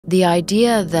The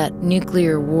idea that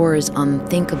nuclear war is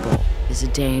unthinkable is a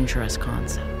dangerous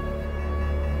concept.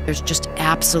 There's just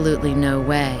absolutely no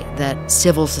way that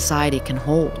civil society can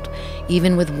hold,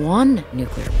 even with one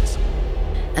nuclear missile.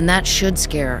 And that should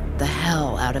scare the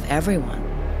hell out of everyone.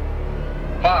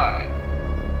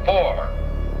 5, 4,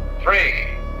 3,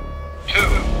 2,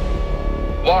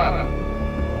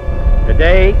 1.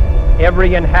 Today,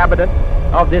 every inhabitant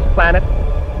of this planet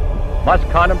must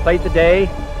contemplate the day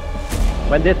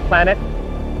when this planet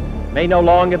may no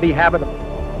longer be habitable.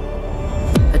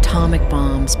 Atomic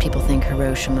bombs, people think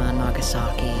Hiroshima and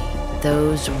Nagasaki,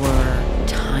 those were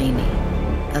tiny.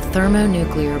 A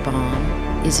thermonuclear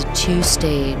bomb is a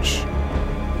two-stage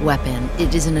weapon.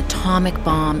 It is an atomic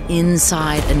bomb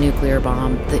inside a nuclear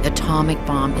bomb. The atomic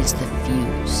bomb is the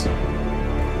fuse.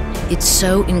 It's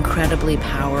so incredibly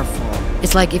powerful.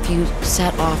 It's like if you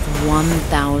set off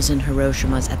 1,000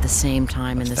 Hiroshimas at the same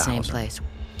time in the same place.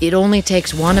 It only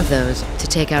takes one of those to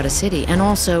take out a city, and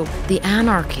also the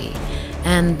anarchy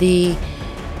and the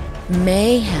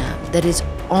mayhem that is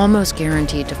almost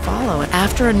guaranteed to follow.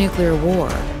 After a nuclear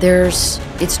war,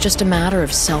 it's just a matter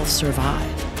of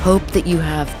self-survive. Hope that you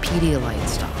have Pedialyte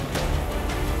stocked.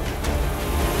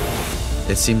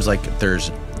 It seems like there's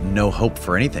no hope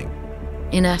for anything.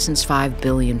 In essence, 5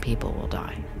 billion people will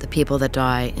die. The people that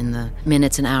die in the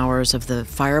minutes and hours of the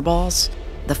fireballs,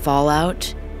 the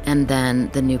fallout, and then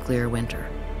the nuclear winter.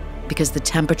 Because the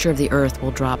temperature of the Earth will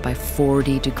drop by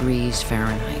 40 degrees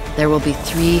Fahrenheit. There will be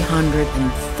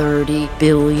 330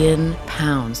 billion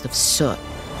pounds of soot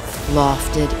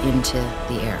lofted into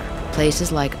the air.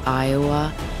 Places like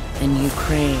Iowa and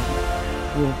Ukraine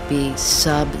will be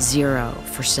sub-zero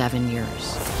for 7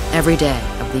 years, every day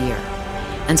of the year.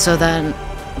 And so then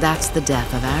that's the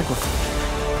death of agriculture.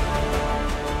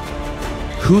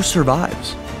 Who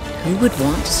survives? Who would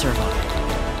want to survive?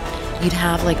 You'd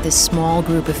have like this small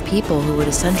group of people who would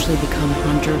essentially become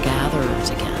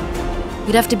hunter-gatherers again.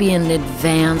 You'd have to be an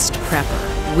advanced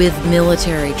prepper with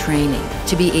military training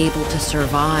to be able to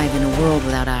survive in a world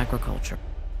without agriculture.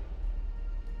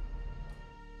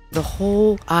 The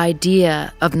whole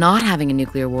idea of not having a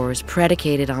nuclear war is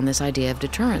predicated on this idea of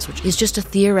deterrence, which is just a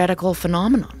theoretical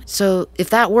phenomenon. So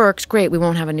if that works, great, we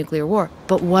won't have a nuclear war.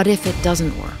 But what if it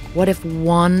doesn't work? What if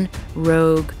one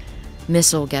rogue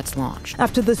missile gets launched?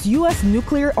 After this U.S.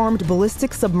 nuclear-armed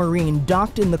ballistic submarine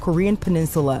docked in the Korean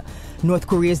peninsula, North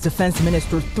Korea's defense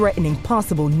minister threatening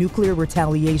possible nuclear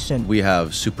retaliation. We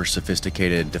have super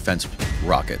sophisticated defense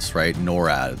rockets, right?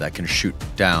 NORAD, that can shoot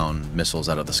down missiles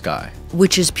out of the sky.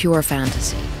 Which is pure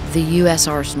fantasy. The U.S.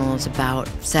 arsenal is about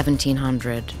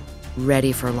 1,700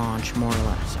 ready for launch, more or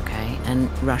less, okay? And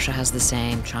Russia has the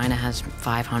same. China has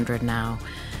 500 now.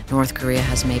 North Korea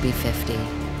has maybe 50.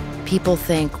 People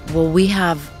think, well, we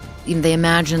have, they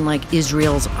imagine like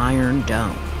Israel's Iron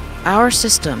Dome. Our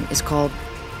system is called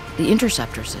the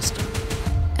Interceptor System,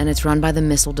 and it's run by the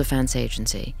Missile Defense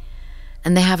Agency.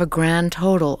 And they have a grand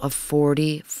total of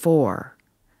 44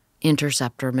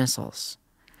 interceptor missiles.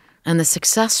 And the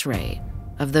success rate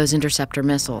of those interceptor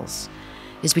missiles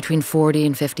is between 40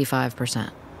 and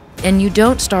 55%. And you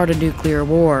don't start a nuclear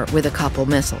war with a couple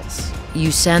missiles.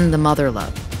 You send the mother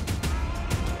load.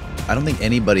 I don't think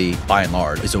anybody, by and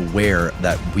large, is aware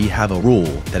that we have a rule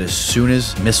that as soon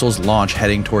as missiles launch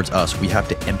heading towards us, we have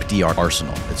to empty our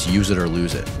arsenal. It's use it or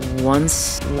lose it.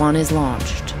 Once one is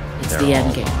launched, it's They're the end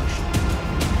all game. launched.